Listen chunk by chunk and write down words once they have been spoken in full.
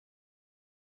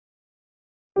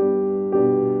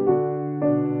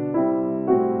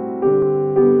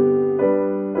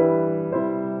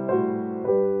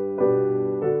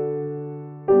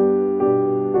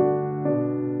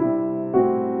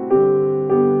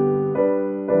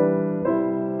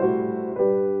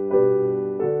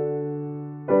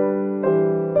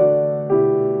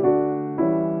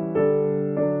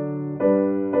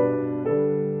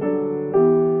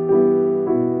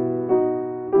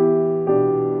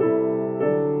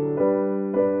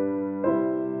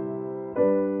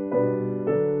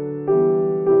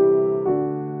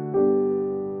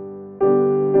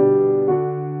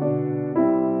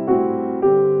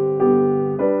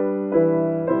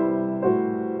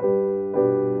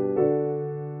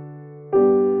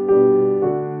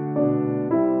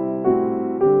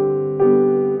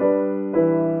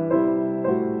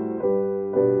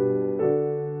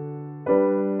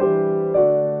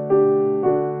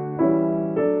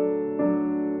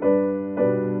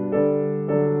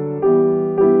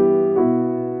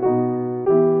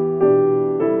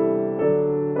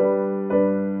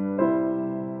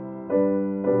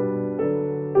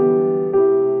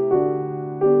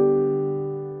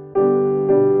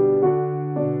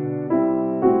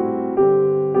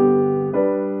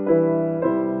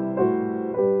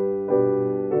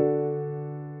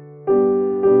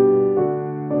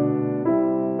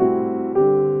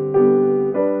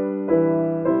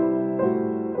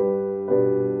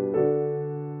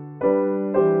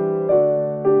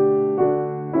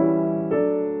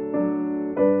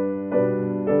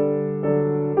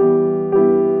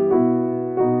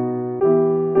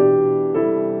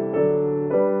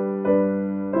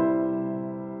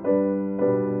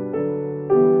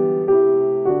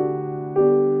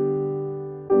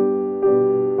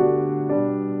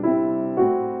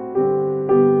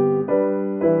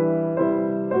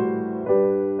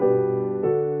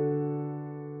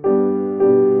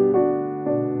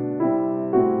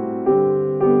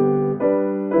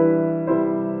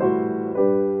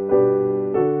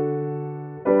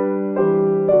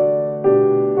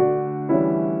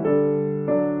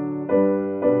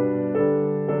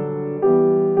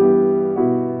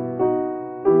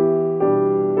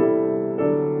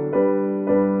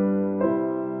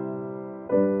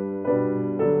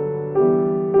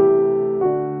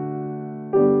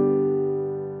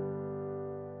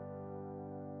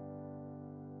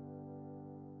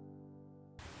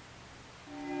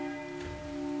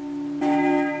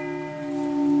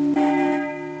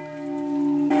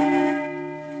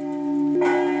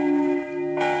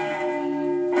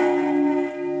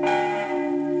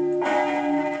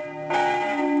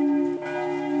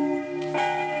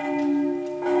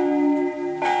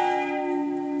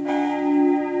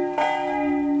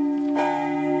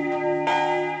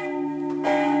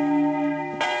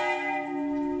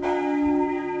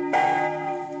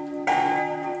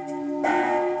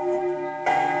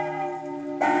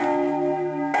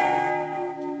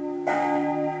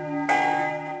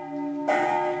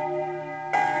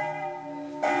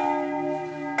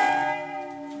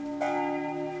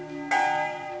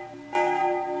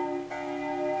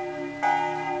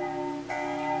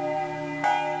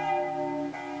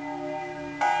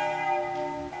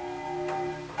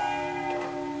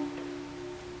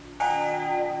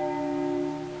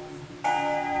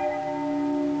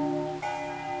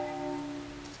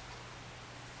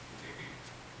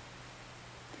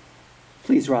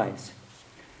Please rise.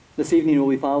 This evening we'll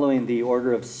be following the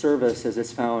order of service as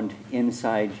it's found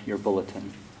inside your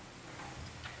bulletin.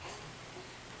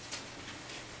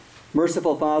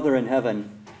 Merciful Father in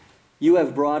heaven, you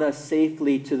have brought us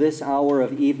safely to this hour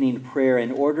of evening prayer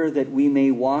in order that we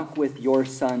may walk with your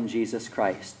Son, Jesus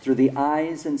Christ, through the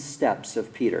eyes and steps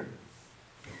of Peter.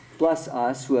 Bless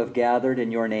us who have gathered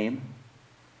in your name.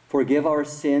 Forgive our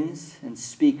sins and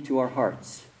speak to our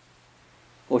hearts.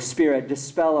 O Spirit,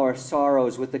 dispel our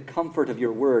sorrows with the comfort of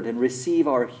your word and receive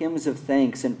our hymns of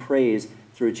thanks and praise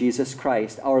through Jesus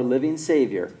Christ, our living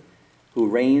Savior, who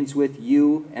reigns with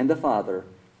you and the Father,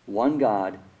 one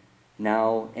God,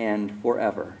 now and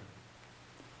forever.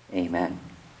 Amen.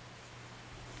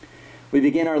 We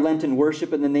begin our Lenten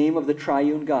worship in the name of the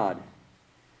triune God,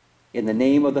 in the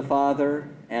name of the Father,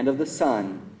 and of the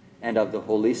Son, and of the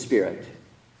Holy Spirit.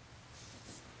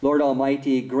 Lord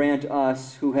Almighty, grant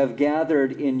us who have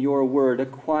gathered in your word a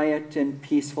quiet and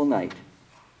peaceful night.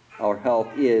 Our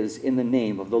help is in the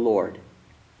name of the Lord.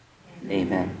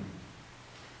 Amen.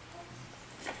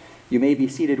 You may be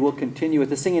seated. We'll continue with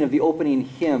the singing of the opening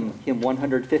hymn, hymn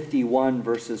 151,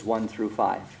 verses 1 through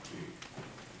 5.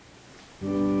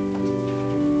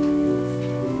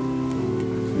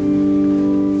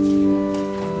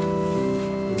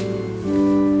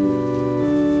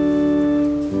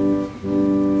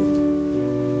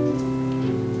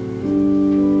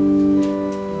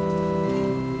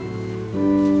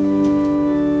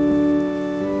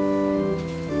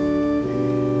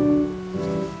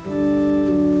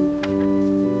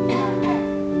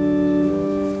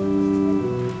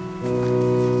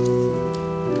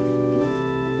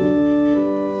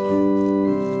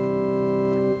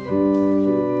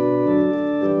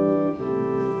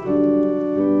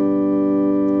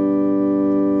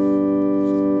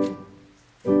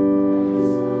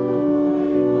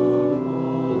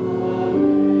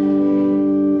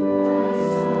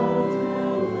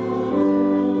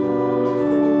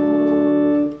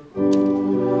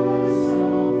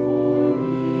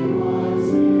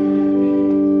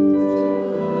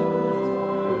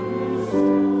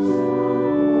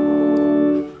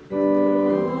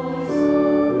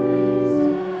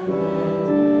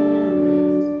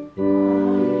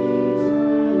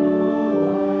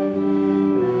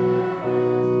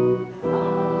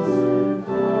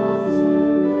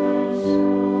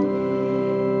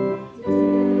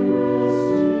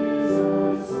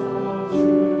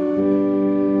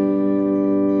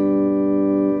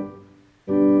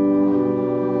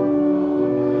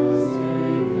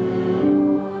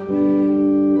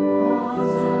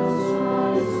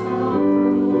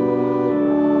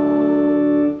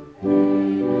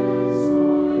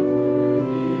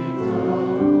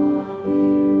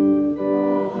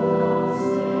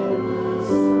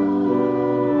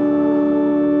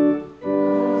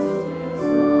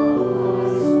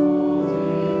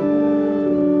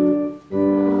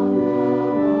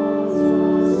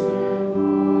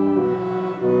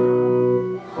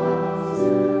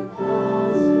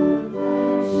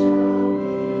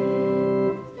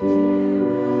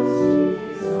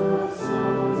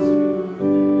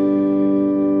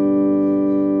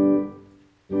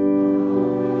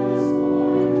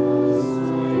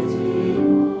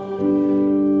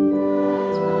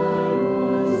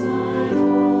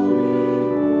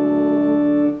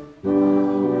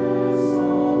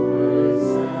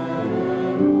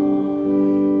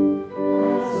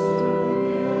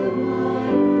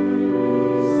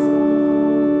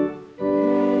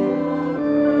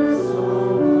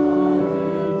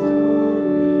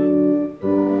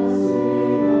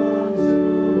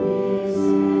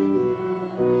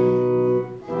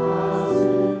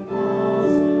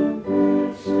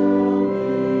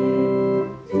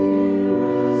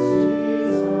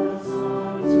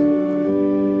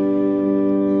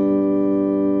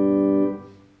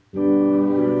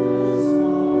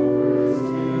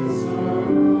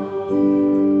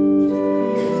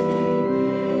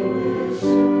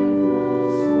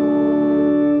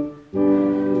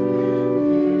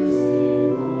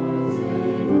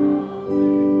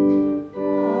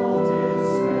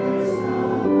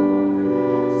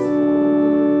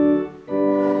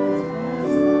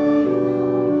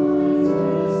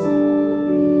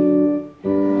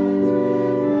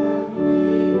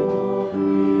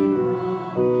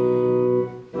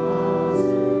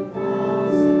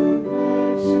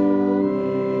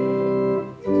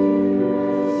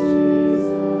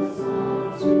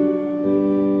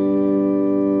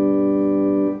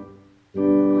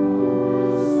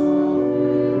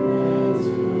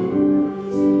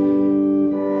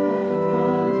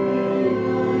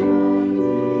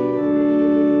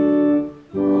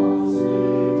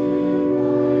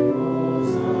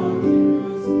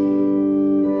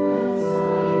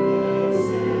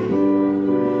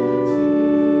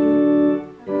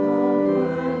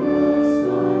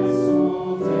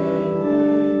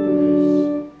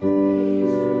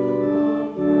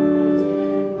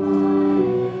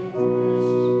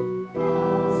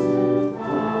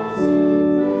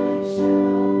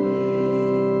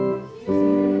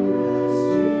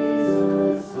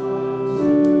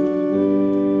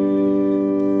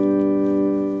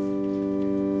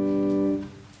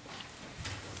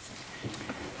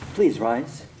 Please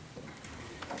rise.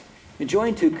 We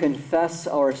join to confess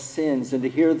our sins and to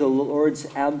hear the Lord's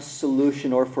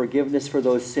absolution or forgiveness for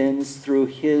those sins through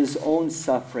his own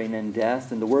suffering and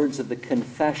death, and the words of the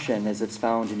confession as it's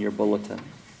found in your bulletin.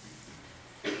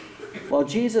 While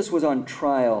Jesus was on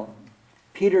trial,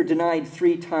 Peter denied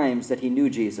 3 times that he knew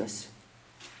Jesus.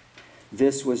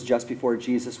 This was just before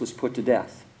Jesus was put to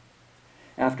death.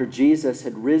 After Jesus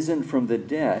had risen from the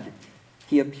dead,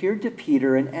 he appeared to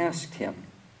Peter and asked him,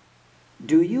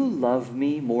 "Do you love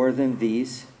me more than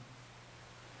these?"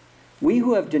 We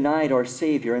who have denied our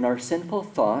Savior in our sinful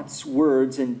thoughts,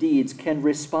 words, and deeds can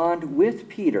respond with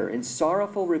Peter in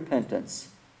sorrowful repentance.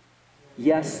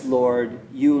 "Yes, Lord,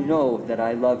 you know that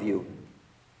I love you."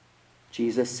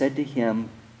 Jesus said to him,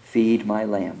 "Feed my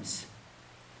lambs."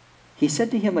 He said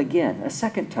to him again, a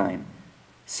second time,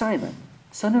 "Simon,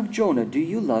 son of Jonah, do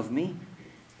you love me?"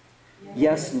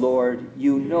 "Yes, Lord,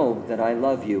 you know that I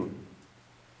love you."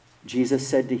 Jesus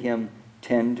said to him,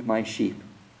 "Tend my sheep."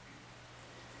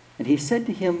 And he said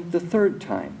to him the third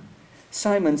time,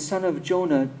 "Simon, son of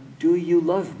Jonah, do you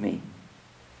love me?"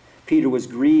 Peter was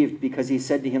grieved because he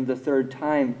said to him the third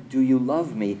time, "Do you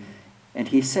love me?" And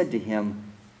he said to him,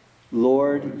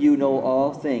 "Lord, you know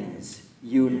all things.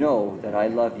 You know that I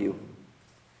love you."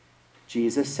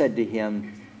 Jesus said to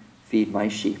him, "Feed my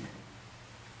sheep."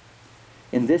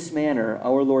 In this manner,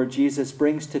 our Lord Jesus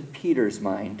brings to Peter's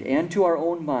mind and to our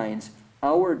own minds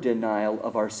our denial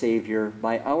of our Savior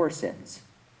by our sins.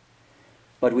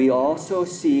 But we also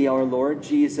see our Lord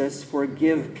Jesus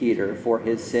forgive Peter for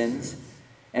his sins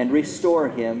and restore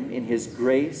him in his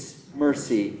grace,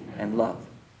 mercy, and love.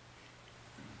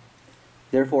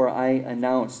 Therefore, I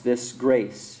announce this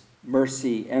grace,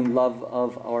 mercy, and love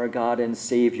of our God and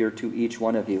Savior to each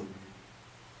one of you.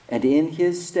 And in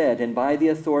his stead, and by the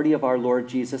authority of our Lord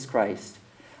Jesus Christ,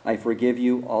 I forgive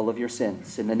you all of your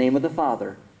sins. In the name of the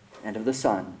Father, and of the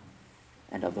Son,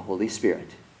 and of the Holy Spirit.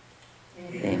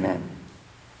 Amen.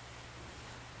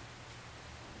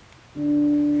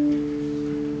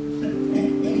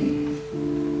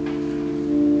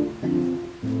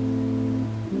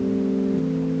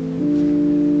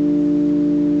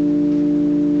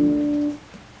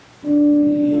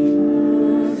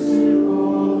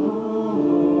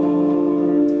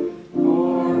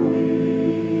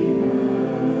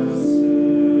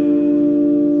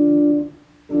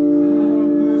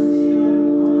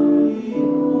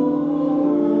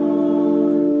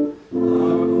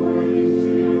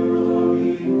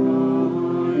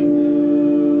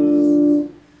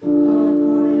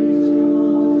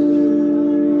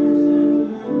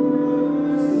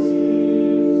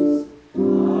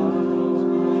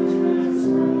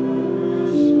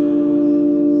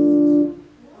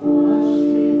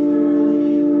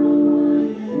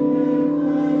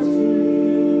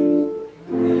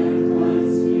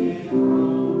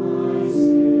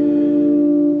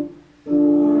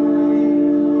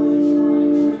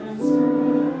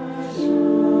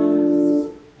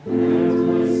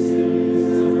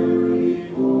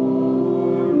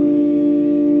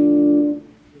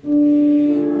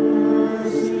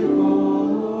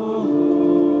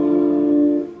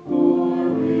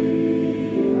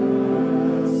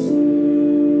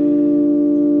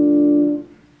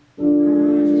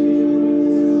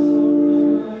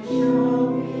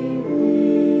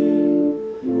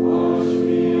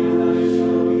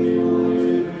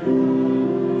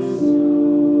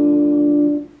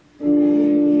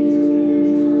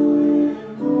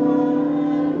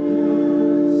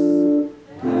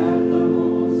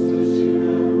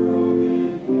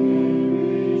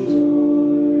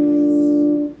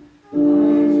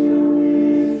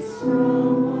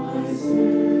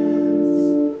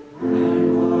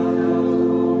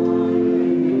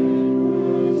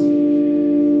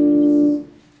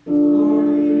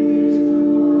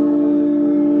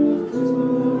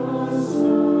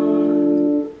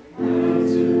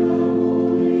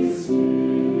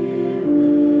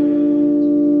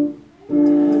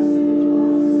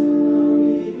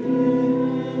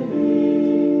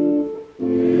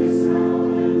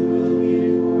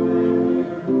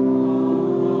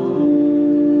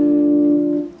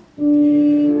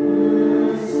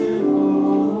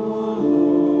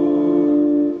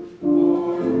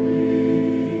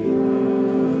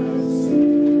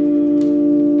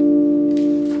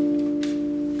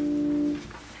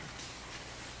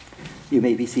 You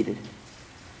may be seated.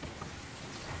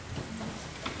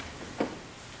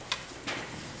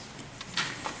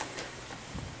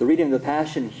 The reading of the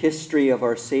Passion history of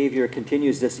our Savior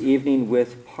continues this evening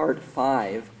with part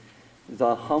 5,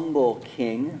 the humble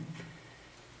king.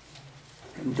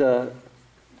 The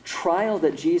trial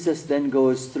that Jesus then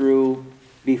goes through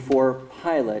before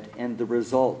Pilate and the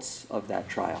results of that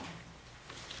trial.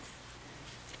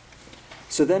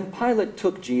 So then Pilate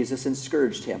took Jesus and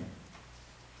scourged him.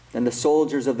 And the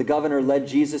soldiers of the governor led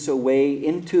Jesus away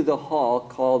into the hall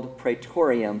called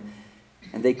Praetorium,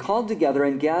 and they called together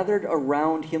and gathered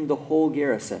around him the whole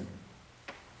garrison.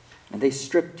 And they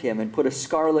stripped him and put a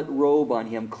scarlet robe on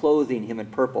him, clothing him in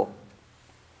purple.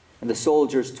 And the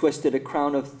soldiers twisted a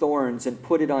crown of thorns and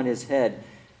put it on his head,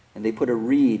 and they put a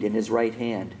reed in his right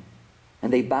hand.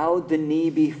 And they bowed the knee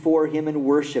before him and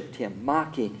worshipped him,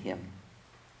 mocking him.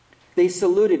 They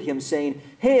saluted him, saying,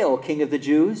 "Hail, King of the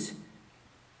Jews!"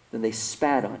 Then they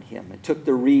spat on him and took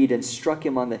the reed and struck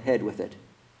him on the head with it.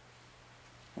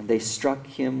 And they struck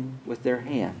him with their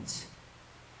hands.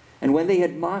 And when they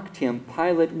had mocked him,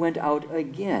 Pilate went out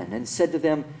again and said to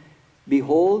them,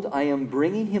 "Behold, I am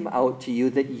bringing him out to you,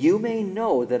 that you may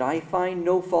know that I find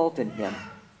no fault in him."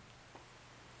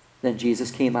 Then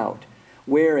Jesus came out,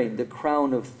 wearing the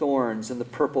crown of thorns and the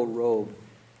purple robe.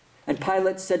 And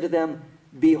Pilate said to them,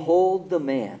 "Behold the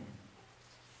man."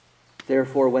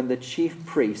 Therefore, when the chief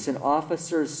priests and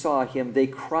officers saw him, they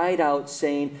cried out,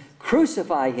 saying,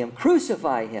 "Crucify him!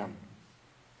 Crucify him!"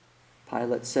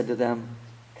 Pilate said to them,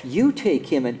 "You take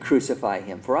him and crucify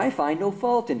him, for I find no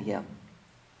fault in him."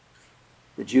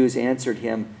 The Jews answered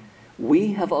him,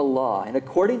 "We have a law, and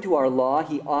according to our law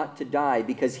he ought to die,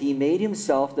 because he made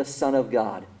himself the Son of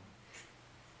God."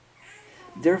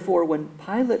 Therefore, when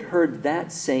Pilate heard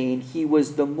that saying, he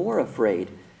was the more afraid,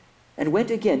 and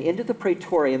went again into the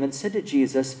praetorium and said to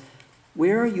Jesus,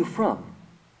 "Where are you from?"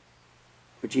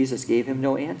 But Jesus gave him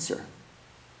no answer.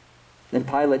 Then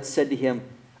Pilate said to him,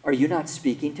 "Are you not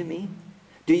speaking to me?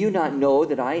 Do you not know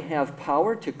that I have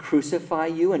power to crucify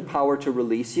you and power to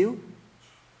release you?"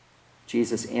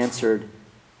 Jesus answered,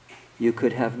 "You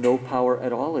could have no power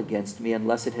at all against me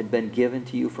unless it had been given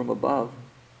to you from above.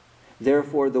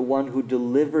 Therefore, the one who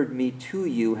delivered me to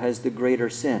you has the greater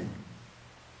sin."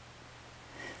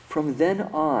 From then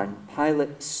on,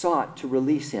 Pilate sought to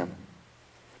release him.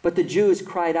 But the Jews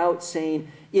cried out, saying,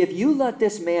 "If you let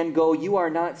this man go, you are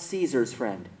not Caesar's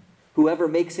friend. Whoever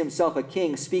makes himself a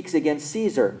king speaks against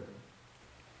Caesar."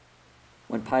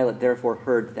 When Pilate therefore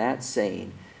heard that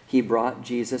saying, he brought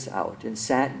Jesus out and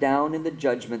sat down in the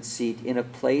judgment seat in a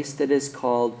place that is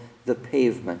called the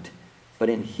Pavement, but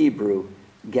in Hebrew,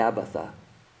 Gabbatha.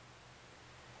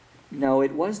 Now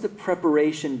it was the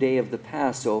preparation day of the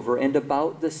Passover, and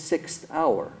about the 6th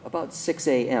hour, about 6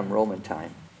 a.m. Roman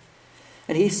time.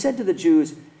 And he said to the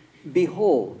Jews,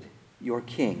 "Behold your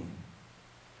king."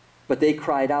 But they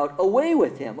cried out, "Away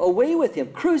with him! Away with him!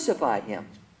 Crucify him!"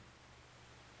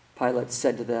 Pilate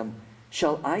said to them,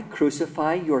 "Shall I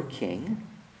crucify your king?"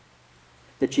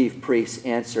 The chief priests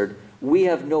answered, "We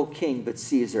have no king but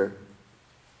Caesar."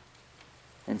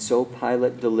 And so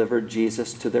Pilate delivered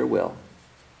Jesus to their will.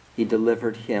 He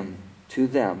delivered him to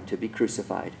them to be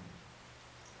crucified.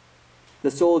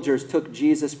 The soldiers took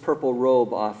Jesus' purple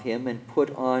robe off him and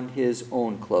put on his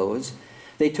own clothes.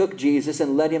 They took Jesus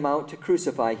and led him out to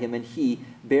crucify him, and he,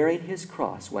 bearing his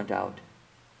cross, went out.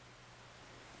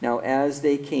 Now as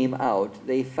they came out,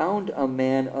 they found a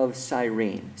man of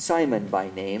Cyrene, Simon by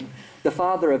name, the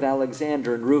father of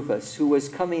Alexander and Rufus, who was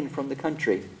coming from the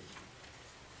country.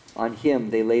 On him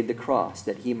they laid the cross,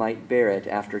 that he might bear it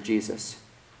after Jesus.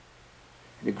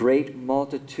 And a great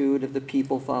multitude of the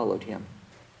people followed him.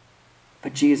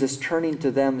 But Jesus, turning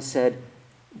to them, said,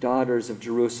 "Daughters of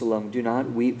Jerusalem, do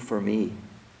not weep for me,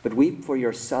 but weep for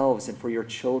yourselves and for your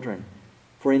children.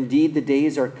 For indeed the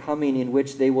days are coming in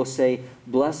which they will say,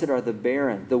 'Blessed are the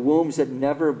barren, the wombs that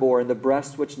never bore, and the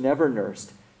breasts which never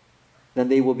nursed.' Then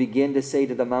they will begin to say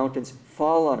to the mountains,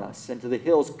 'Fall on us,' and to the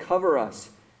hills, 'Cover us.'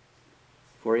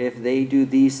 For if they do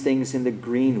these things in the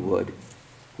green wood,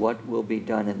 what will be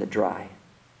done in the dry?"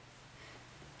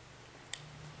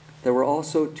 There were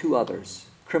also 2 others,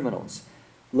 criminals,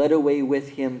 led away with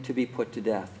him to be put to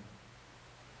death.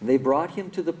 They brought him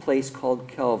to the place called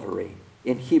Calvary,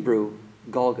 in Hebrew,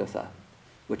 Golgotha,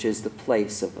 which is the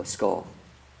place of a skull.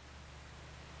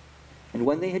 And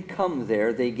when they had come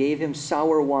there, they gave him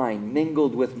sour wine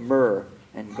mingled with myrrh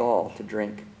and gall to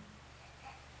drink.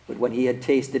 But when he had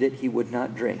tasted it, he would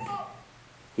not drink.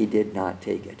 He did not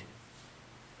take it.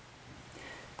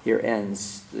 Here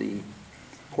ends the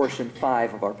portion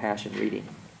 5 of our Passion reading.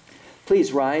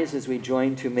 Please rise as we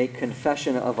join to make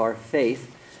confession of our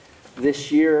faith.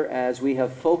 This year, as we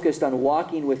have focused on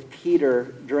walking with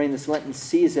Peter during this Lenten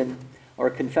season, our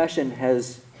confession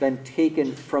has been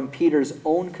taken from Peter's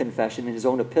own confession in his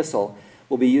own epistle.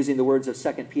 We'll be using the words of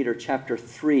 2 Peter chapter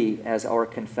 3 as our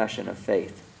confession of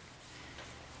faith.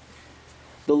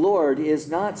 The Lord is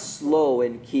not slow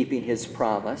in keeping his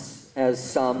promise, as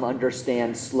some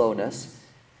understand slowness.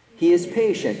 He is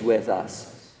patient with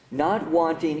us, not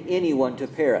wanting anyone to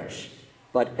perish,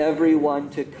 but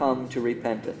everyone to come to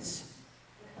repentance.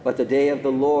 But the day of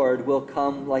the Lord will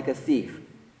come like a thief.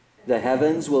 The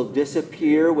heavens will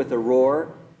disappear with a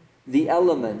roar, the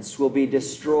elements will be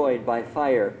destroyed by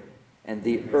fire, and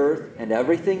the earth and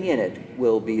everything in it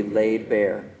will be laid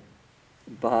bare.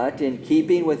 But in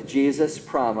keeping with Jesus'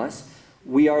 promise,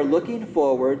 we are looking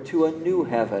forward to a new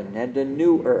heaven and a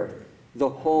new earth, the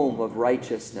home of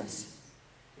righteousness,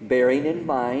 bearing in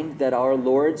mind that our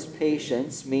Lord's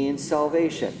patience means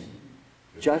salvation,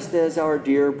 just as our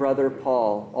dear brother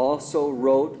Paul also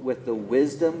wrote with the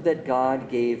wisdom that God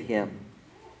gave him,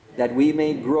 that we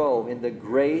may grow in the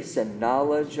grace and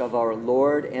knowledge of our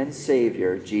Lord and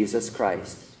Savior, Jesus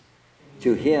Christ.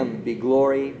 To him be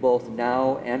glory both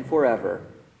now and forever.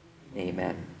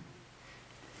 Amen.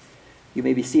 You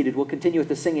may be seated. We'll continue with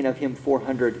the singing of hymn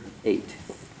 408.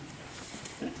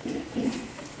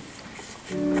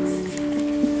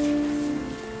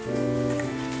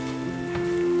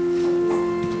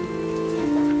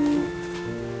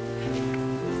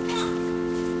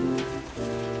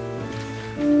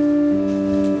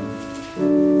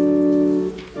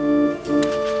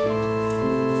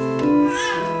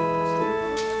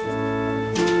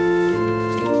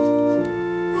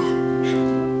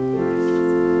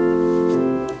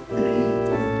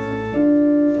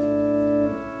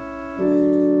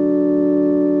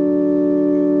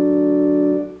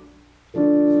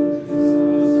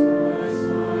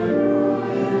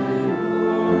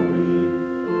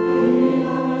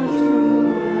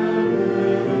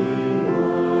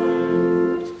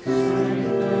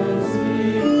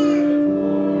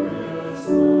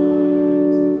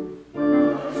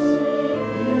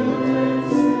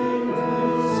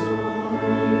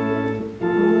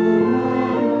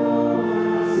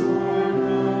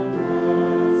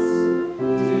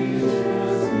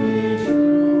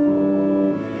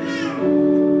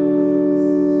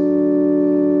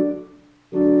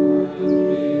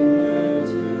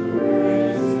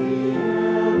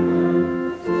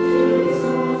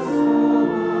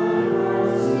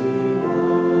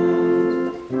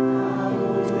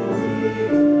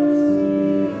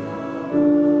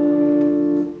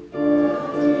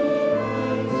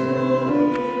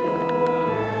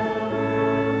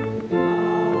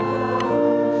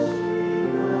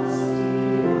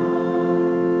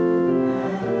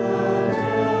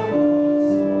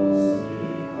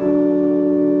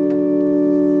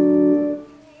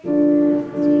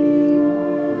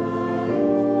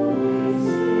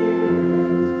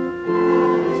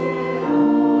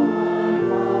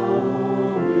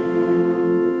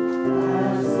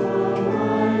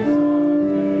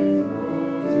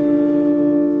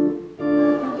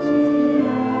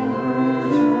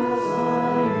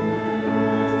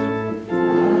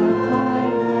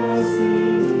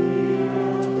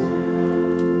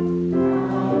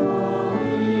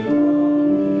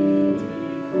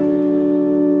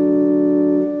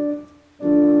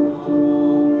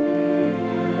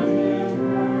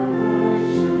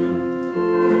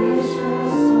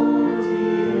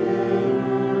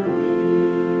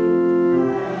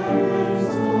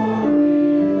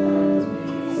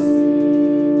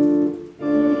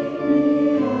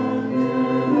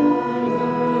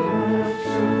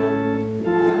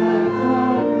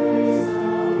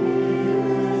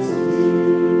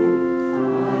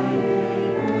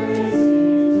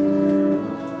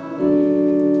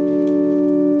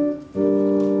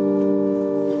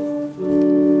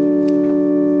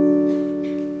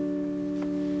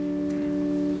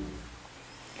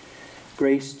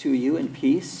 Grace to you and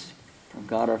peace from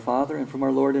God our Father and from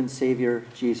our Lord and Savior,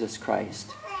 Jesus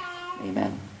Christ.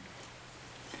 Amen.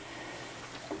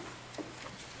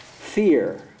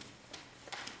 Fear.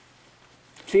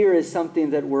 Fear is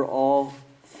something that we're all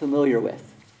familiar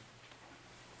with.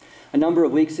 A number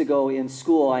of weeks ago in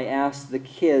school, I asked the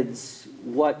kids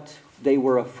what they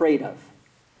were afraid of.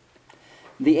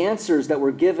 The answers that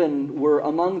were given were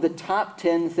among the top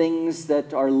 10 things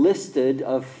that are listed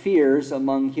of fears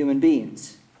among human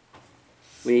beings.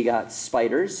 We got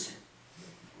spiders,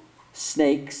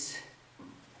 snakes,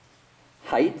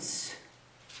 heights,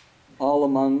 all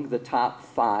among the top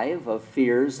 5 of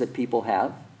fears that people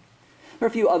have. There are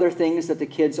a few other things that the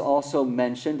kids also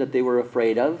mentioned that they were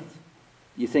afraid of.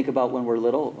 You think about when we're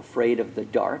little, afraid of the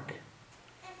dark.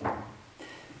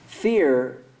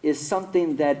 Fear is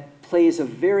something that plays a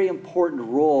very important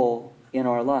role in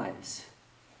our lives.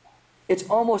 It's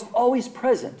almost always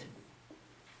present.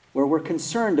 where we're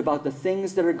concerned about the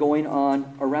things that are going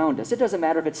on around us. It doesn't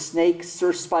matter if it's snakes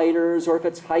or spiders, or if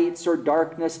it's heights or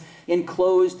darkness,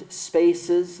 enclosed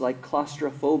spaces like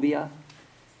claustrophobia,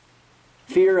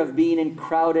 fear of being in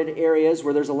crowded areas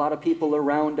where there's a lot of people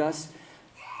around us,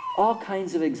 all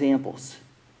kinds of examples.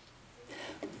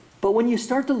 But when you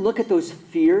start to look at those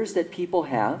fears that people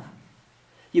have,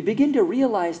 you begin to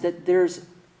realize that there's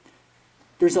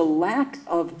a lack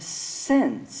of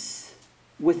sense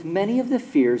with many of the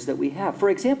fears that we have. For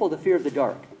example, the fear of the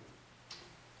dark.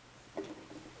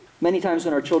 Many times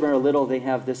when our children are little, they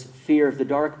have this fear of the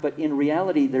dark, but in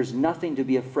reality, there's nothing to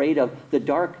be afraid of. The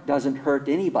dark doesn't hurt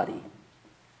anybody.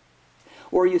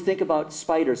 Or you think about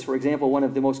spiders. For example, one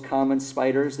of the most common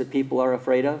spiders that people are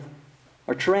afraid of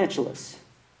are tarantulas.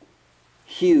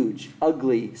 Huge,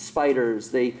 ugly spiders.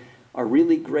 They are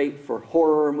really great for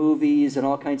horror movies and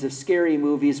all kinds of scary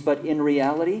movies, but in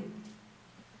reality,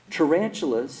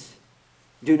 tarantulas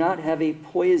do not have a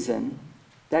poison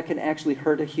that can actually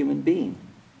hurt a human being.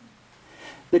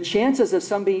 The chances of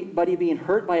somebody being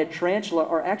hurt by a tarantula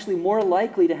are actually more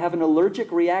likely to have an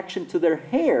allergic reaction to their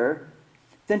hair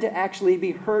than to actually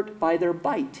be hurt by their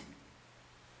bite.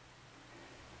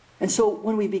 And so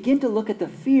when we begin to look at the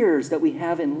fears that we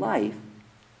have in life,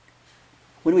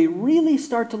 when we really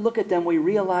start to look at them, we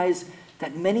realize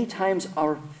that many times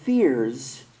our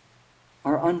fears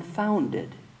are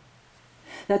unfounded.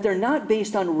 That they're not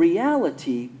based on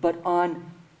reality, but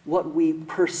on what we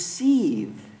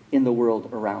perceive in the world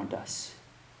around us.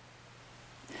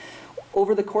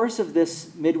 Over the course of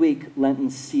this midweek Lenten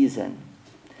season,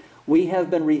 we have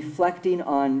been reflecting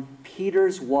on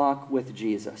Peter's walk with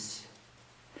Jesus.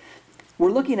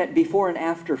 We're looking at before and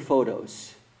after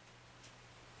photos.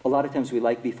 A lot of times we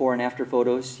like before and after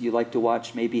photos. You like to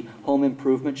watch maybe home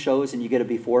improvement shows and you get a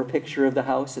before picture of the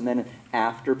house and then an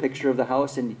after picture of the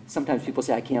house, and sometimes people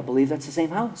say, I can't believe that's the same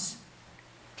house.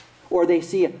 Or they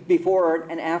see a before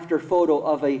and after photo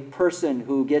of a person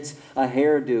who gets a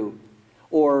hairdo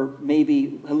or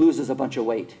maybe loses a bunch of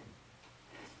weight.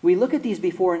 We look at these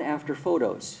before and after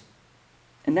photos,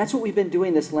 and that's what we've been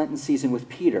doing this Lenten season with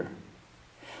Peter.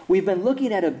 We've been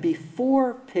looking at a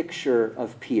before picture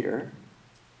of Peter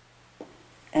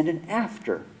and an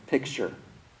after picture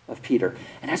of Peter.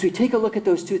 And as we take a look at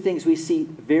those two things, we see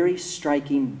very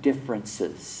striking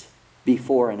differences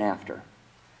before and after.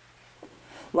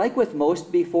 Like with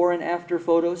most before and after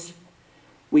photos,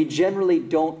 we generally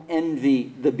don't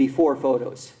envy the before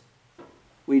photos.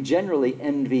 We generally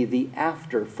envy the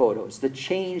after photos, the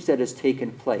change that has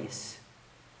taken place.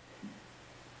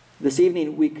 This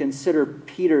evening, we consider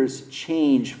Peter's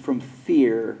change from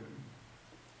fear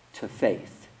to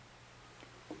faith.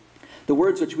 The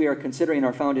words which we are considering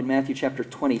are found in Matthew chapter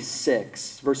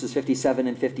 26, verses 57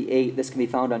 and 58. This can be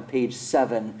found on page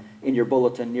 7 in your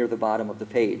bulletin near the bottom of the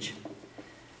page.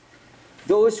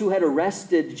 Those who had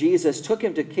arrested Jesus took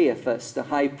him to Caiaphas, the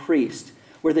high priest,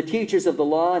 where the teachers of the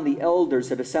law and the elders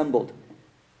had assembled.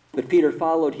 But Peter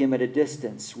followed him at a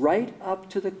distance, right up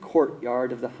to the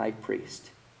courtyard of the high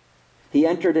priest. He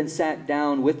entered and sat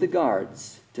down with the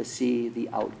guards to see the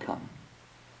outcome.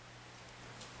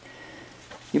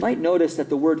 You might notice that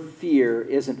the word fear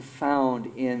isn't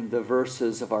found in the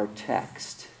verses of our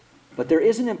text, but there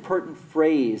is an important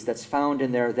phrase that's found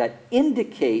in there that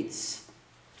indicates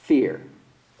fear.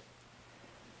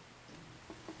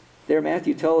 There,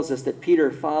 Matthew tells us that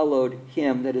Peter followed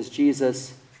him, that is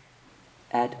Jesus,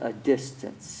 at a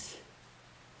distance.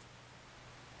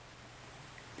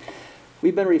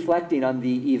 We've been reflecting on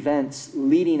the events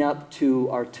leading up to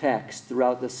our text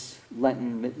throughout this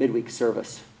Lenten midweek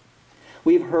service.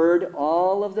 We've heard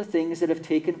all of the things that have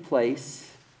taken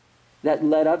place that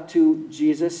led up to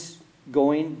Jesus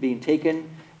being taken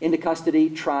into custody,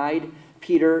 tried,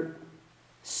 Peter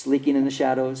sleeking in the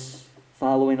shadows,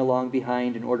 following along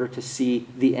behind in order to see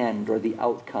the end or the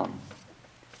outcome.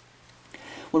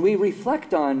 When we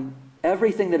reflect on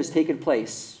everything that has taken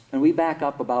place, and we back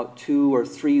up about 2 or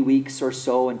 3 weeks or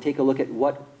so and take a look at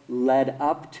what led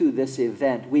up to this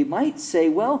event, we might say,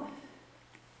 well,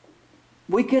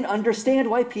 we can understand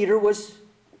why Peter was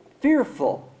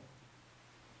fearful.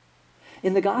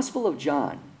 In the Gospel of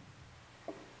John,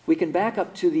 we can back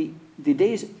up to the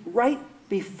days right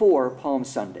before Palm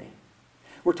Sunday.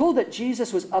 We're told that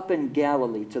Jesus was up in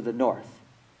Galilee to the north.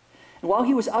 And while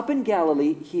he was up in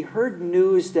Galilee, he heard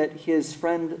news that his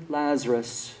friend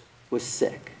Lazarus was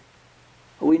sick.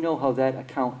 We know how that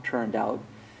account turned out.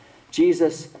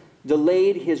 Jesus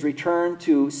delayed his return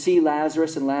to see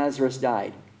Lazarus, and Lazarus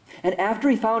died. And after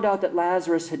he found out that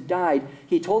Lazarus had died,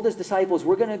 he told his disciples,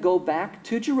 we're going to go back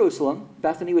to Jerusalem.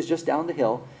 Bethany was just down the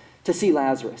hill, to see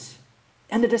Lazarus.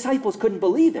 And the disciples couldn't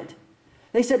believe it.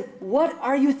 They said, "What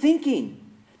are you thinking?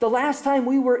 The last time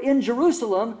we were in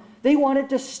Jerusalem, they wanted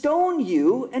to stone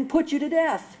you and put you to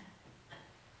death."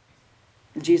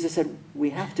 And Jesus said, "We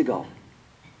have to go."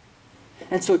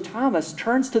 And so Thomas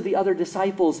turns to the other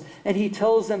disciples and he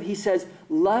tells them, he says,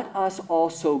 "Let us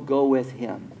also go with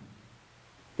him,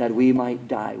 that we might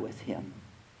die with him."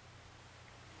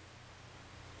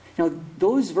 Now,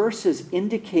 those verses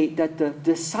indicate that the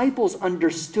disciples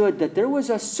understood that there was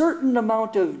a certain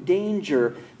amount of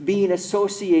danger being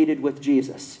associated with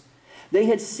Jesus. They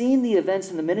had seen the events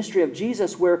in the ministry of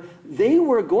Jesus where they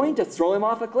were going to throw him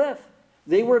off a cliff.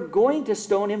 They were going to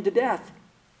stone him to death.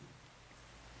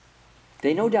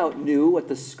 They no doubt knew what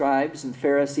the scribes and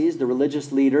Pharisees, the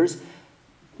religious leaders,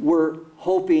 were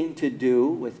hoping to do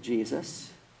with Jesus.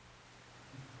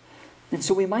 And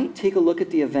so we might take a look at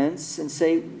the events and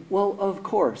say, well, of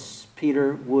course,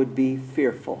 Peter would be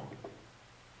fearful.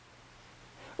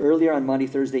 Earlier on Maundy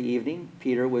Thursday evening,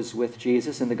 Peter was with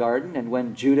Jesus in the garden, and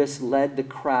when Judas led the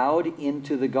crowd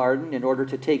into the garden in order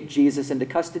to take Jesus into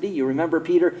custody, you remember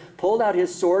Peter pulled out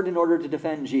his sword in order to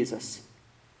defend Jesus.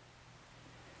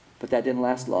 But that didn't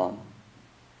last long.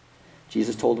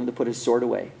 Jesus told him to put his sword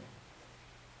away.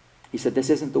 He said,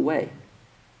 "This isn't the way."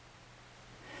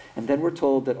 And then we're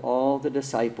told that all the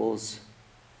disciples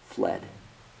fled,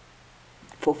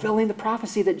 fulfilling the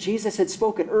prophecy that Jesus had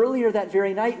spoken earlier that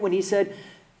very night when he said,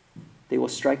 "They will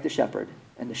strike the shepherd,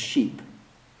 and the sheep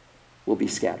will be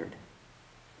scattered."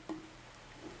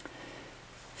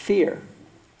 Fear.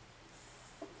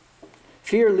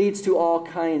 Fear leads to all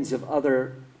kinds of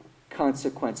other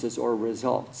consequences or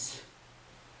results.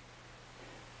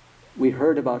 We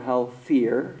heard about how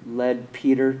fear led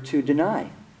Peter to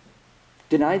deny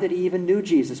that he even knew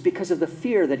Jesus because of the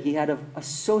fear that he had of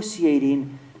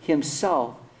associating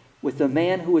himself with the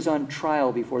man who was on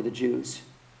trial before the Jews.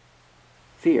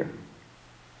 Fear.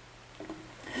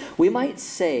 We might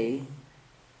say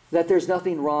that there's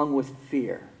nothing wrong with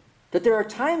fear, that there are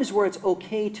times where it's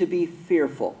okay to be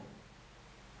fearful.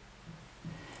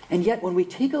 And yet, when we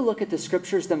take a look at the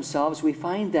scriptures themselves, we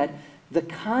find that the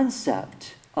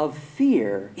concept of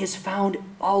fear is found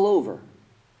all over.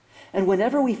 And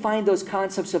whenever we find those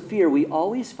concepts of fear, we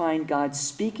always find God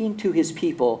speaking to his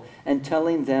people and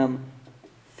telling them,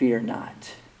 "Fear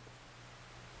not."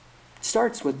 It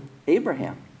starts with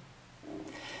Abraham.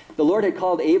 The Lord had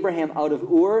called Abraham out of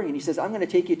Ur, and he says, "I'm going to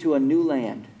take you to a new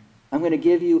land. I'm going to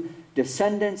give you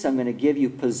descendants. I'm going to give you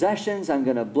possessions. I'm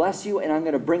going to bless you, and I'm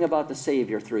going to bring about the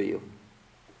Savior through you."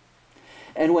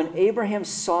 And when Abraham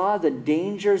saw the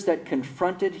dangers that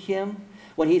confronted him,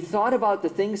 when he thought about the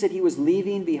things that he was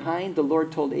leaving behind, the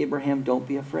Lord told Abraham, "Don't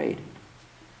be afraid.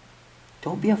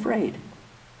 Don't be afraid.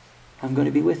 I'm going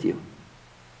to be with you."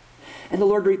 And the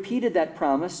Lord repeated that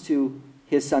promise to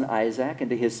his son Isaac and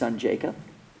to his son Jacob.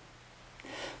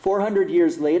 400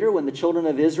 years later, when the children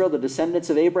of Israel, the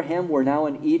descendants of Abraham, were now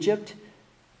in Egypt,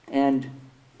 and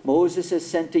Moses is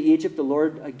sent to Egypt, the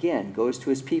Lord again goes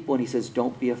to his people and he says,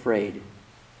 "Don't be afraid.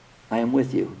 I am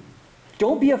with you.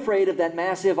 Don't be afraid of that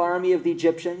massive army of the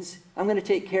Egyptians. I'm going to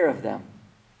take care of them."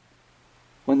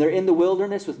 When they're in the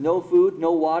wilderness with no food,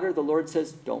 no water, the Lord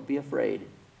says, "Don't be afraid."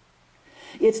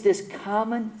 It's this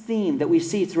common theme that we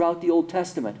see throughout the Old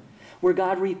Testament, where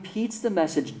God repeats the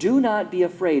message, "Do not be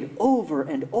afraid," over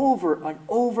and over and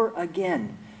over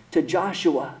again to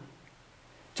Joshua,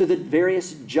 to the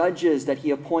various judges that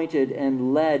he appointed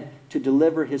and led to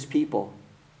deliver his people,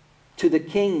 to the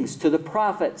kings, to the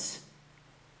prophets.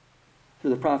 To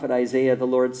the prophet Isaiah, the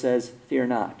Lord says, "Fear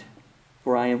not,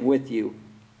 for I am with you.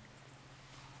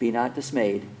 Be not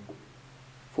dismayed,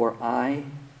 for I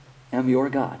am your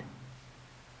God.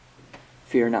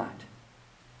 Fear not."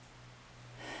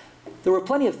 There were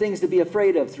plenty of things to be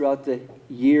afraid of throughout the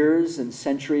years and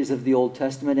centuries of the Old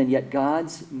Testament, and yet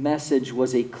God's message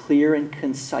was a clear and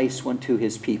concise one to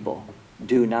his people.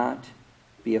 Do not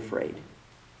be afraid.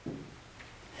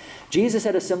 Jesus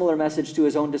had a similar message to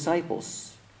his own disciples.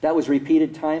 That was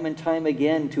repeated time and time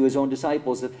again to his own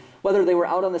disciples. Whether they were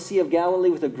out on the Sea of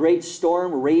Galilee with a great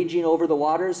storm raging over the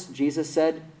waters, Jesus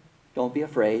said, "Don't be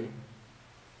afraid."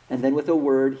 And then with a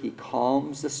word, he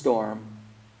calms the storm,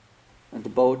 and the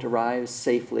boat arrives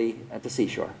safely at the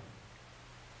seashore.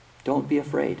 Don't be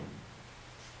afraid.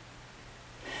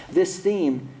 This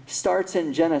theme starts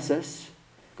in Genesis,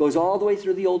 goes all the way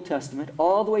through the Old Testament,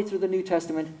 all the way through the New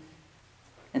Testament,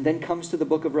 and then comes to the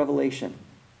book of Revelation.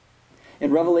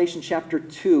 In Revelation chapter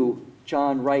 2,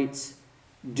 John writes,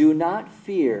 "Do not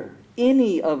fear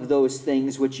any of those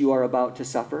things which you are about to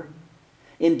suffer.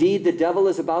 Indeed, the devil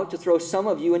is about to throw some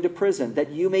of you into prison,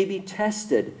 that you may be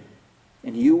tested,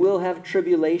 and you will have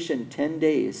tribulation 10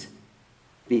 days.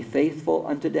 Be faithful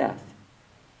unto death,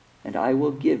 I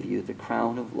will give you the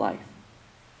crown of life.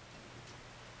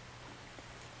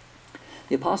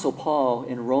 The Apostle Paul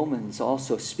in Romans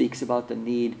also speaks about the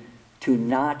need to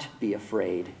not be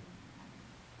afraid.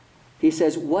 He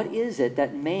says, what is it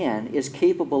that man is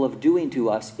capable of doing to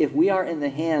us if we are in the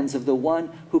hands of the one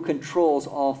who controls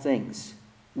all things?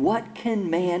 What can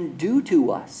man do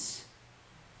to us?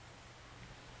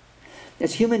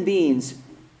 As human beings,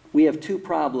 we have two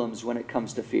problems when it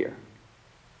comes to fear.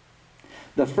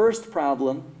 The first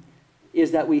problem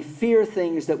is that we fear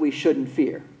things that we shouldn't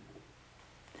fear.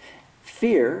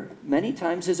 Fear, many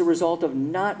times, is a result of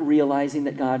not realizing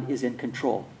that God is in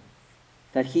control,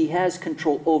 that He has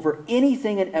control over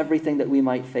anything and everything that we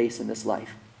might face in this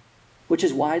life, which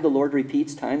is why the Lord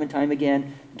repeats time and time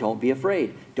again, don't be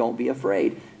afraid, don't be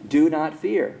afraid, do not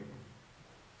fear.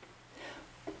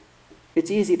 It's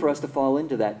easy for us to fall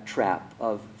into that trap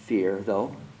of fear,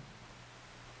 though.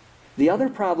 The other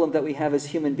problem that we have as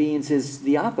human beings is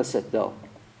the opposite, though.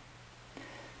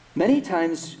 Many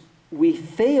times we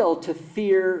fail to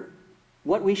fear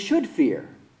what we should fear.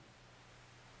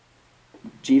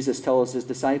 Jesus tells His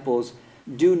disciples,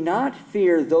 do not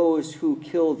fear those who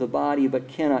kill the body but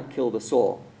cannot kill the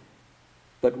soul,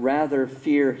 but rather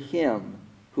fear Him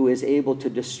who is able to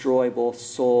destroy both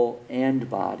soul and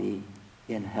body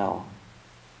in hell.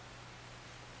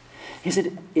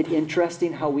 Isn't it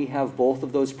interesting how we have both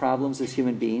of those problems as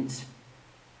human beings?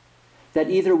 That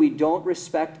either we don't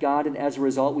respect God and as a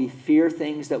result we fear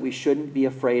things that we shouldn't be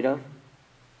afraid of,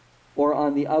 or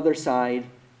on the other side,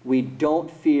 we don't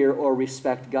fear or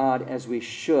respect God as we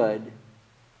should,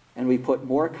 and we put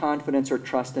more confidence or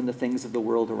trust in the things of the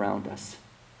world around us.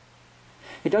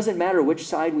 It doesn't matter which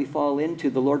side we fall into,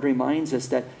 the Lord reminds us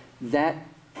that that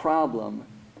problem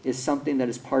is something that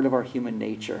is part of our human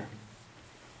nature.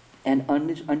 And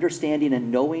understanding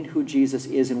and knowing who Jesus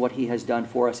is and what He has done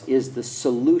for us is the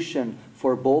solution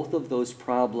for both of those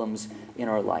problems in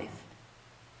our life.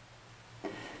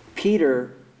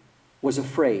 Peter was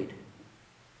afraid.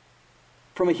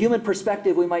 From a human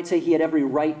perspective, we might say he had every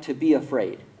right to be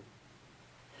afraid.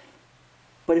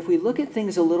 But if we look at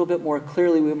things a little bit more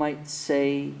clearly, we might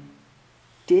say,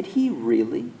 did he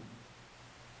really?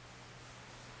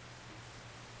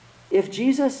 If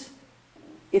Jesus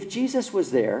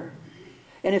was there,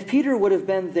 and if Peter would have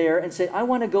been there and said, I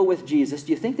want to go with Jesus,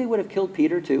 do you think they would have killed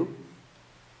Peter too?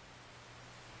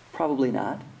 Probably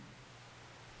not.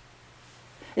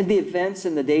 In the events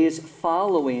in the days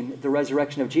following the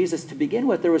resurrection of Jesus, to begin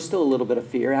with, there was still a little bit of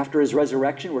fear. After His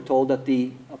resurrection, we're told that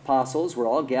the apostles were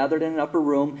all gathered in an upper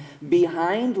room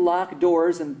behind locked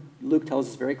doors, and Luke tells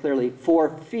us very clearly, for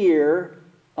fear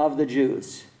of the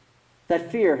Jews.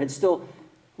 That fear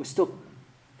was still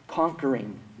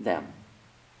conquering them.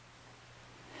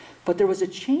 But there was a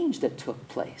change that took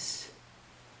place.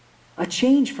 A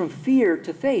change from fear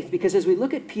to faith. Because as we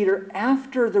look at Peter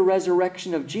after the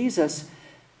resurrection of Jesus,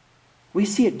 we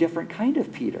see a different kind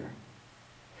of Peter.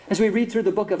 As we read through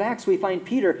the book of Acts, we find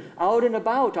Peter out and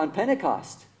about on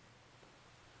Pentecost.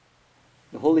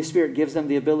 The Holy Spirit gives them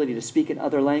the ability to speak in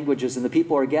other languages, and the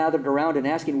people are gathered around and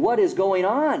asking, what is going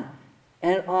on?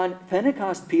 And on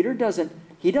Pentecost, Peter doesn't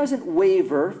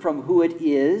waver from who it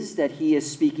is that he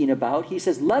is speaking about. He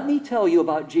says, let me tell you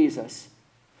about Jesus.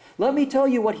 Let me tell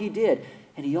you what He did.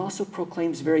 And he also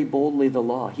proclaims very boldly the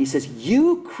law. He says,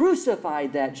 you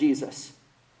crucified that Jesus,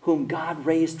 whom God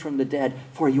raised from the dead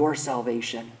for your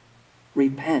salvation.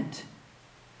 Repent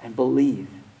and believe.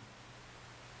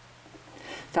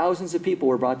 Thousands of people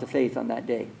were brought to faith on that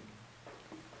day.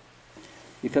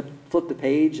 You flip the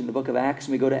page in the book of Acts,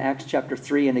 and we go to Acts chapter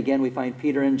 3, and again we find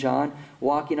Peter and John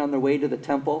walking on their way to the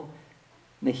temple,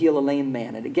 and they heal a lame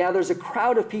man. And it gathers a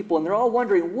crowd of people, and they're all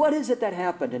wondering, what is it that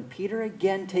happened? And Peter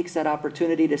again takes that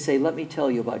opportunity to say, let me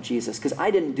tell you about Jesus, because I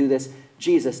didn't do this,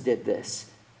 Jesus did this.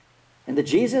 And the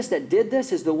Jesus that did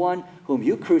this is the one whom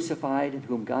you crucified and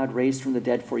whom God raised from the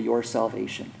dead for your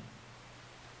salvation.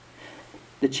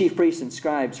 The chief priests and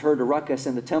scribes heard a ruckus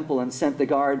in the temple and sent the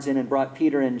guards in and brought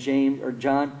Peter and James or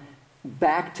John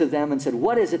back to them and said,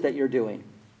 what is it that you're doing?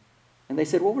 And they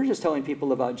said, well, we're just telling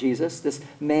people about Jesus, this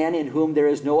man in whom there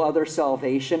is no other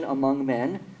salvation among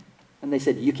men. And they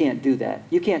said, you can't do that.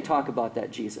 You can't talk about that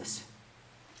Jesus.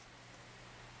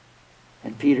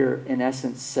 And Peter, in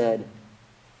essence, said,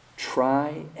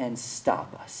 try and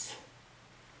stop us.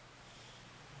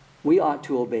 We ought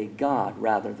to obey God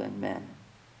rather than men.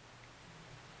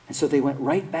 And so they went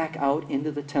right back out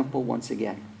into the temple once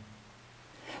again.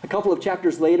 A couple of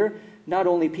chapters later, not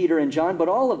only Peter and John, but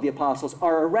all of the apostles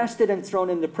are arrested and thrown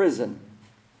into prison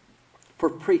for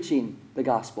preaching the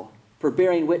gospel. for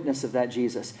bearing witness of that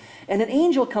Jesus. And an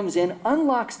angel comes in,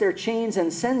 unlocks their chains,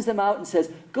 and sends them out and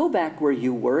says, go back where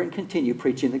you were and continue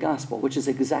preaching the gospel, which is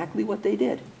exactly what they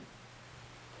did.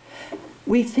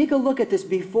 We take a look at this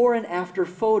before and after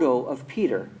photo of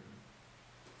Peter.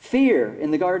 Fear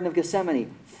in the Garden of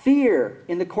Gethsemane. Fear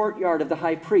in the courtyard of the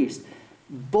high priest.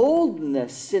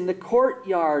 Boldness in the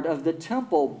courtyard of the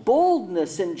temple.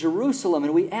 Boldness in Jerusalem.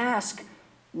 And we ask,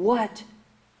 what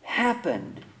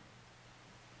happened?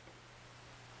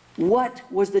 What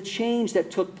was the change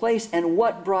that took place and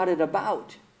what brought it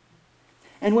about?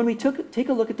 And when we take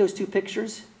a look at those two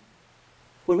pictures,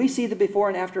 when we see the before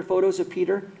and after photos of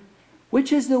Peter,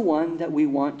 which is the one that we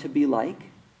want to be like?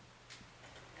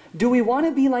 Do we want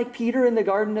to be like Peter in the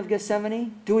Garden of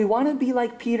Gethsemane? Do we want to be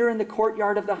like Peter in the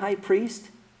courtyard of the high priest?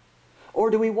 Or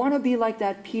do we want to be like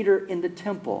that Peter in the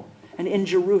temple and in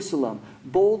Jerusalem,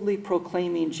 boldly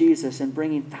proclaiming Jesus and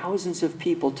bringing thousands of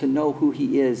people to know who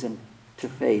he is and to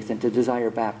faith and to desire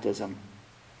baptism?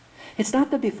 It's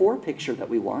not the before picture that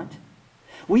we want.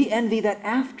 We envy that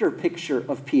after picture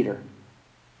of Peter.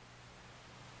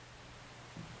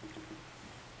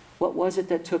 What was it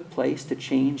that took place to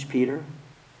change Peter?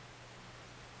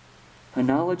 A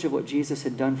knowledge of what Jesus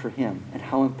had done for him and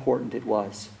how important it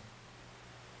was.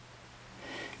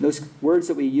 Those words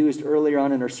that we used earlier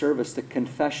on in our service, the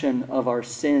confession of our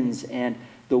sins and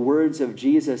the words of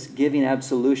Jesus giving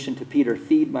absolution to Peter,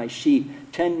 feed my sheep,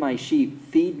 tend my sheep,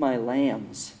 feed my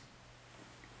lambs.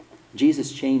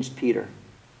 Jesus changed Peter.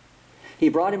 He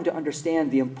brought him to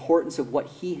understand the importance of what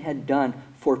he had done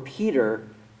for Peter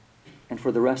and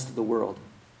for the rest of the world.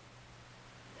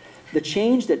 The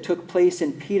change that took place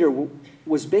in Peter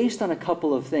was based on a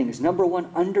couple of things. Number one,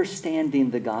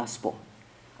 understanding the gospel.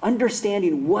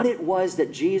 Understanding what it was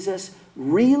that Jesus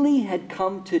really had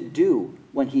come to do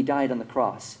when he died on the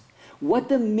cross. What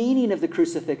the meaning of the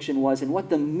crucifixion was and what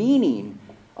the meaning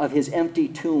of his empty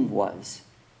tomb was.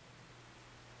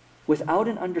 Without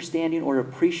an understanding or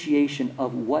appreciation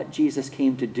of what Jesus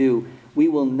came to do, we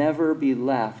will never be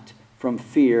left from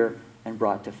fear and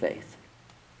brought to faith.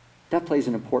 That plays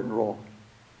an important role.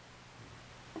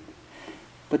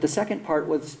 But the second part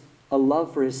was a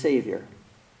love for his Savior.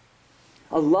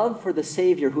 A love for the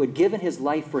Savior who had given his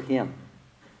life for him.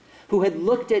 Who had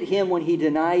looked at him when he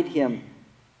denied him.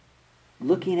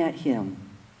 Looking at him.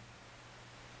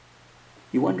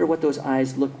 You wonder what those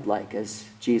eyes looked like as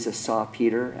Jesus saw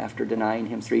Peter after denying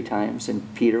him 3 times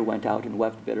and Peter went out and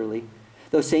wept bitterly.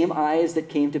 Those same eyes that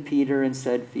came to Peter and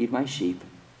said, feed my sheep.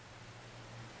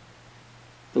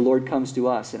 The Lord comes to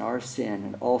us in our sin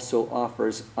and also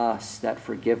offers us that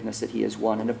forgiveness that he has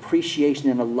won, an appreciation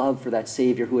and a love for that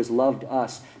Savior who has loved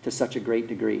us to such a great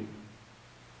degree.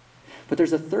 But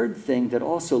there's a third thing that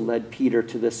also led Peter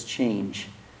to this change.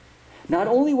 Not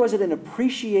only was it an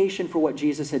appreciation for what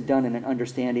Jesus had done and an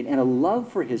understanding and a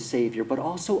love for his Savior, but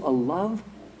also a love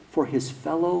for his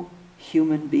fellow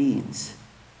human beings.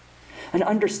 An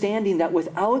understanding that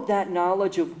without that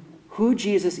knowledge of who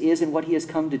Jesus is and what he has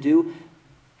come to do,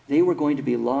 they were going to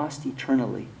be lost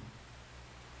eternally.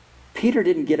 Peter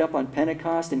didn't get up on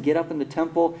Pentecost and get up in the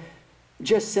temple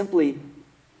just simply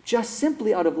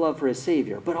out of love for his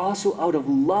Savior, but also out of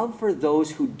love for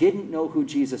those who didn't know who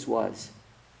Jesus was.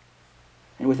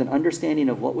 And with an understanding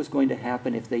of what was going to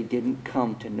happen if they didn't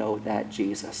come to know that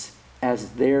Jesus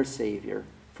as their Savior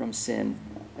from sin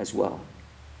as well.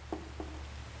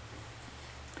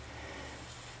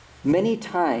 Many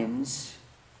times,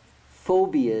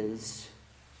 phobias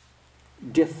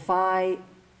defy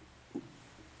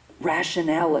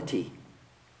rationality.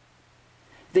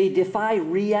 They defy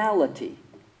reality.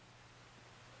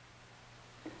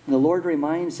 And the Lord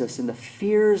reminds us in the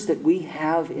fears that we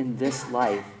have in this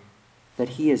life that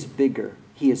he is bigger,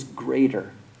 he is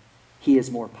greater, he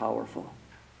is more powerful.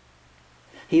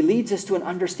 He leads us to an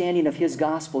understanding of his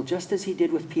gospel just as he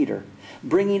did with Peter,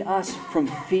 bringing us from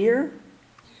fear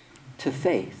to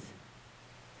faith.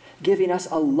 Giving us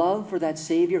a love for that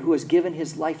Savior who has given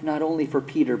his life not only for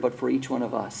Peter, but for each one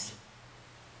of us.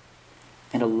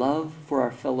 And a love for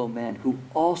our fellow men who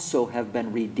also have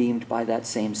been redeemed by that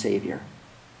same Savior.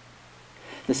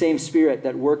 The same Spirit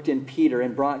that worked in Peter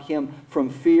and brought him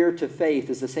from fear to faith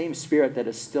is the same Spirit that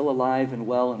is still alive and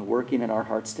well and working in our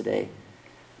hearts today.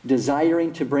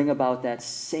 Desiring to bring about that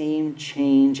same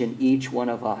change in each one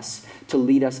of us, to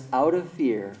lead us out of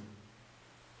fear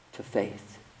to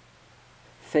faith.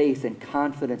 Faith and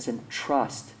confidence and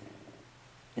trust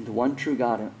in the one true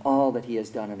God and all that he has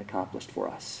done and accomplished for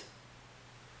us.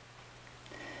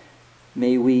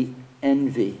 May we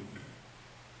envy,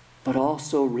 but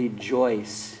also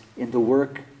rejoice in the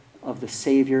work of the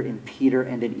Savior in Peter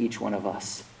and in each one of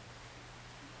us.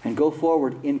 and go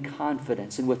forward in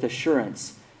confidence and with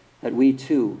assurance that we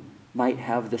too might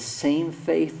have the same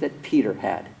faith that Peter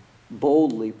had,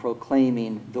 boldly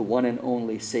proclaiming the one and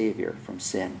only Savior from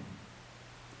sin.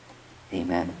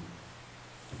 Amen.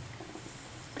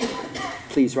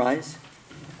 Please rise.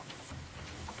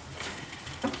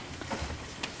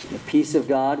 The peace of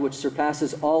God, which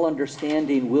surpasses all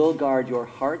understanding, will guard your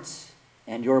hearts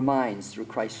and your minds through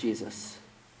Christ Jesus.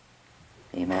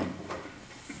 Amen.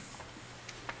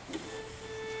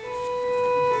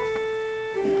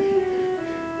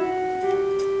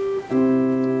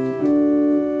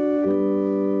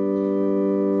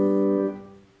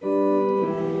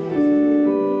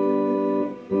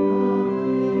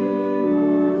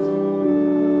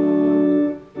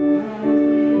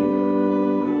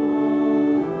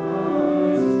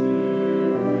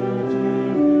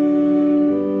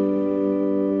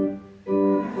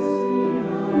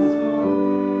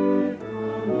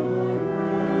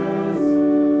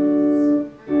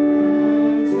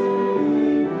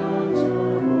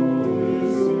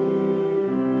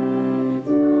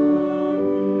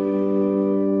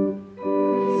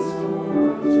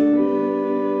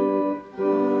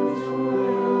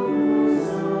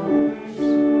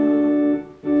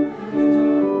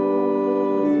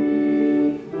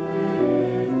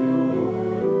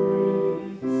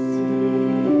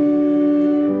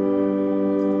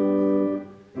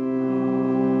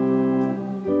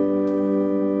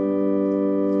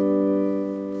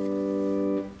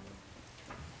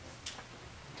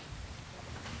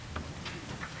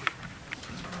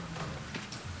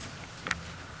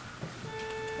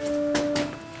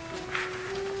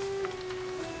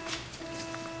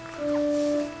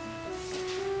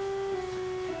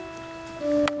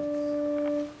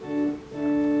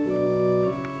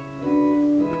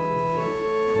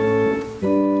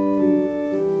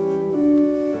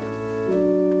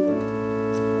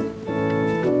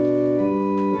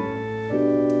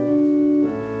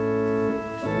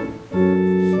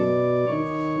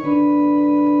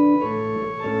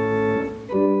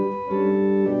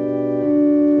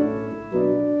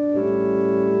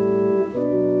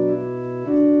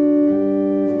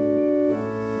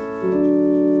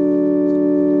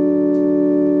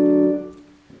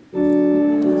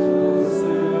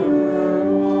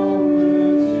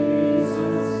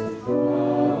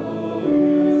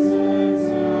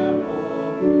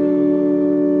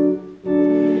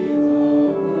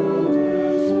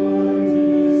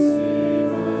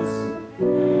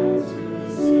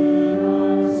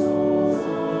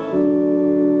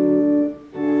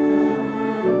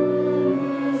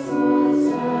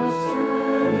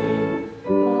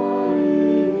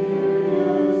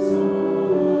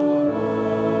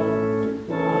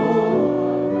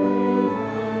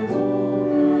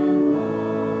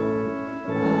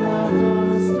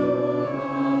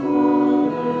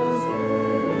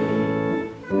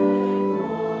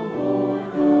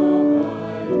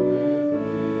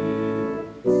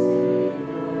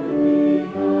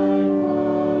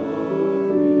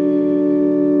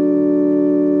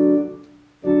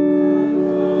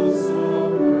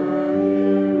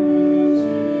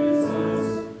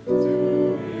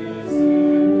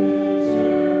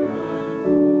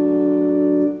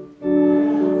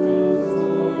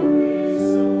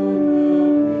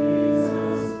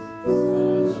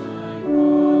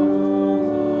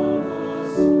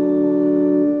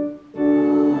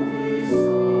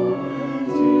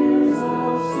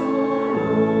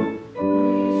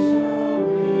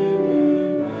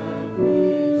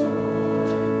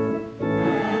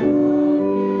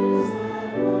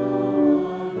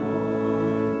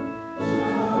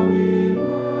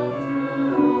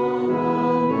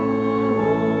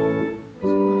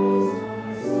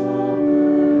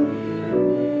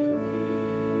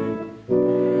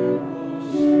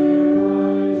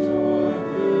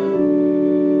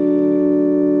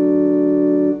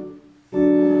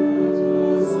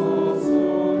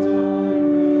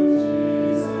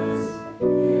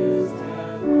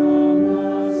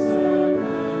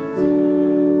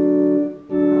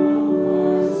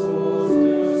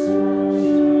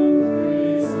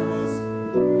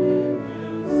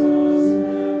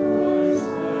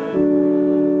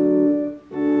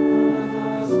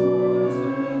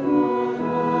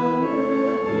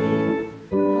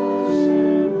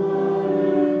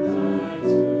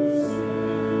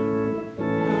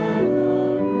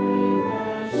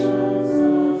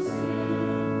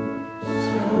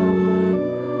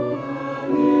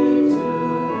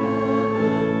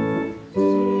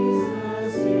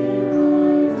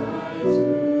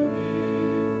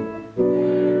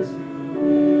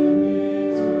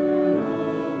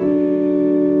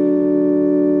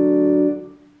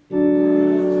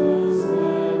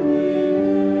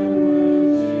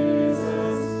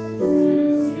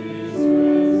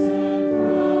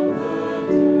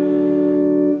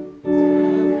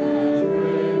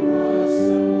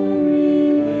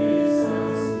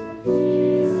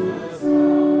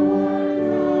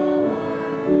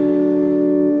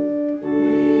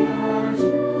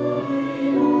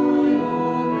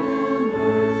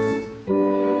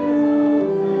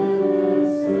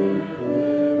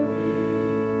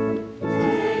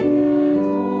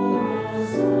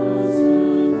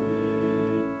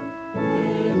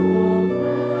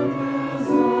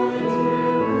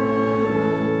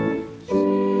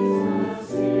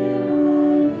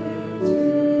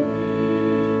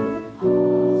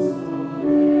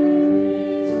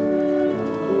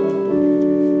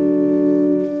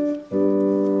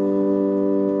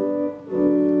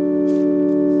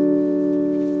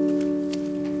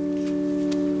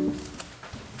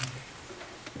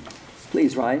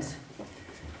 Please rise.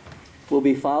 We'll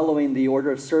be following the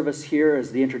order of service here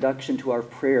as the introduction to our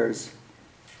prayers.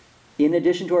 In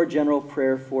addition to our general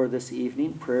prayer for this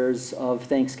evening, prayers of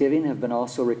thanksgiving have been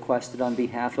also requested on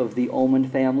behalf of the Oman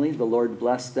family. The Lord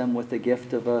blessed them with the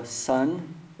gift of a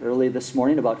son early this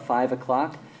morning, about 5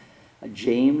 o'clock,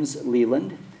 James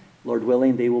Leland. Lord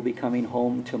willing, they will be coming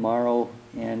home tomorrow,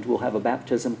 and we'll have a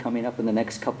baptism coming up in the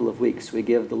next couple of weeks. We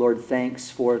give the Lord thanks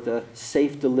for the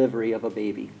safe delivery of a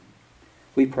baby.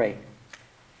 We pray.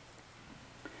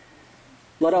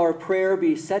 Let our prayer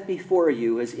be set before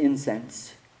you as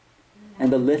incense,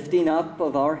 and the lifting up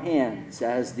of our hands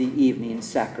as the evening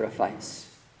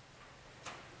sacrifice.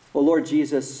 O Lord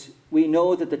Jesus, we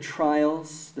know that the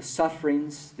trials, the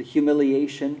sufferings, the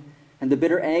humiliation, and the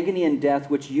bitter agony and death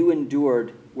which you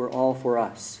endured were all for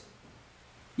us.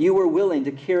 You were willing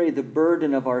to carry the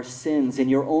burden of our sins in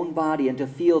your own body and to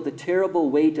feel the terrible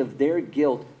weight of their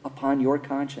guilt upon your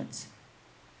conscience.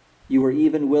 You were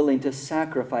even willing to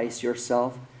sacrifice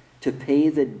yourself to pay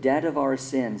the debt of our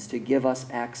sins, to give us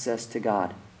access to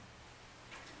God.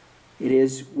 It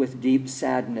is with deep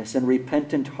sadness and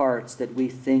repentant hearts that we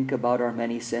think about our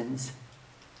many sins.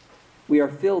 We are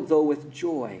filled, though, with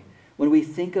joy when we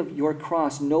think of your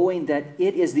cross, knowing that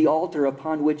it is the altar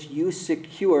upon which you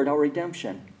secured our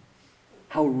redemption.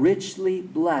 How richly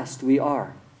blessed we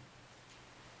are.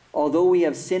 Although we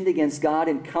have sinned against God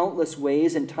in countless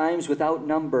ways and times without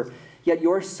number, yet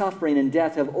your suffering and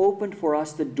death have opened for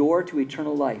us the door to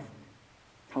eternal life.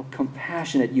 How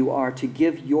compassionate you are to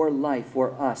give your life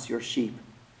for us, your sheep.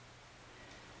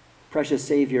 Precious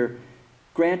Savior,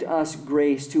 grant us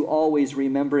grace to always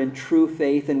remember in true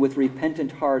faith and with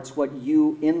repentant hearts what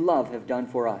you in love have done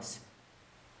for us.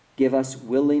 Give us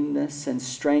willingness and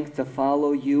strength to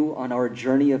follow you on our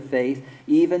journey of faith,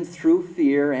 even through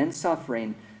fear and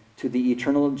suffering, to the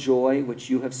eternal joy which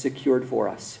you have secured for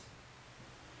us.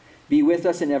 Be with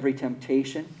us in every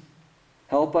temptation.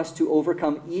 Help us to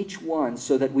overcome each one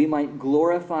so that we might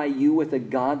glorify you with a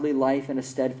godly life and a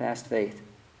steadfast faith.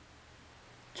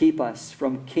 Keep us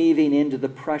from caving into the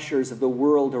pressures of the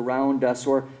world around us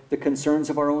or the concerns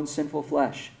of our own sinful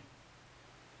flesh.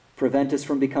 Prevent us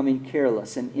from becoming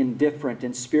careless and indifferent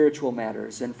in spiritual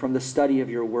matters and from the study of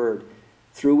your word,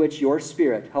 through which your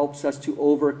Spirit helps us to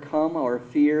overcome our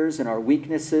fears and our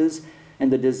weaknesses and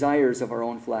the desires of our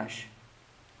own flesh.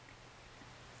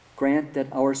 Grant that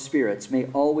our spirits may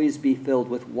always be filled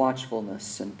with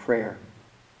watchfulness and prayer.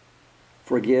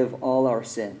 Forgive all our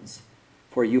sins,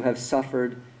 for you have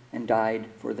suffered and died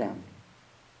for them.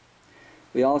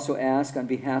 We also ask on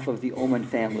behalf of the Oman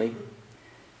family,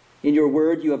 in your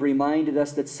word you have reminded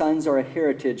us that sons are a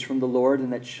heritage from the Lord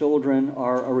and that children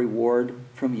are a reward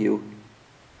from you.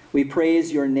 We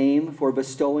praise your name for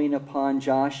bestowing upon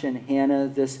Josh and Hannah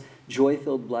this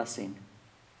joy-filled blessing.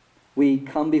 We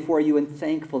come before you in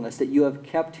thankfulness that you have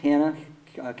kept Hannah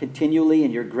continually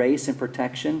in your grace and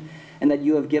protection, and that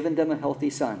you have given them a healthy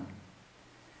son.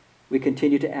 We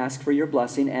continue to ask for your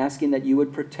blessing, asking that you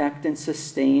would protect and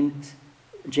sustain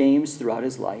James throughout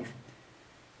his life.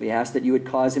 We ask that you would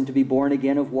cause him to be born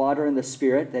again of water and the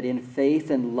Spirit, that in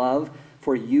faith and love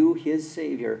for you, his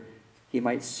Savior, he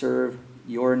might serve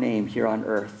your name here on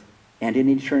earth, and in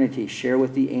eternity share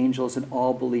with the angels and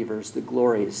all believers the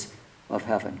glories of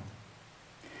heaven.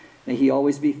 May he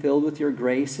always be filled with your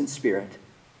grace and Spirit,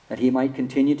 that he might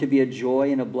continue to be a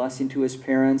joy and a blessing to his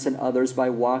parents and others by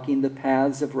walking the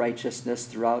paths of righteousness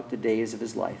throughout the days of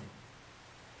his life.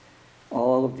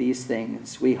 All of these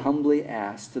things we humbly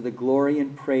ask to the glory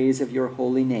and praise of your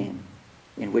holy name,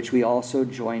 in which we also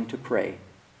join to pray.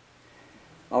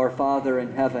 Our Father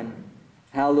in heaven,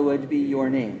 hallowed be your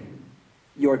name.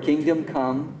 Your kingdom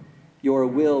come, your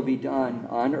will be done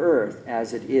on earth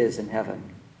as it is in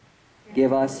heaven.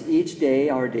 Give us each day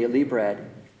our daily bread,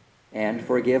 and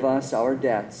forgive us our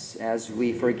debts as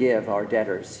we forgive our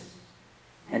debtors.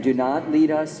 And do not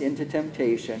lead us into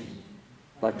temptation,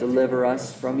 but deliver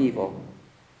us from evil.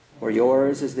 For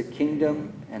yours is the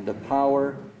kingdom and the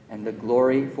power and the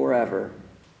glory forever.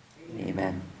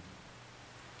 Amen.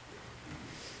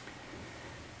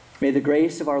 May the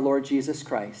grace of our Lord Jesus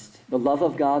Christ, the love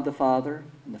of God the Father,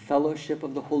 and the fellowship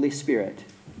of the Holy Spirit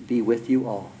be with you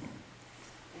all.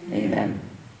 Amen.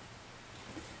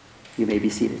 You may be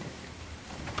seated.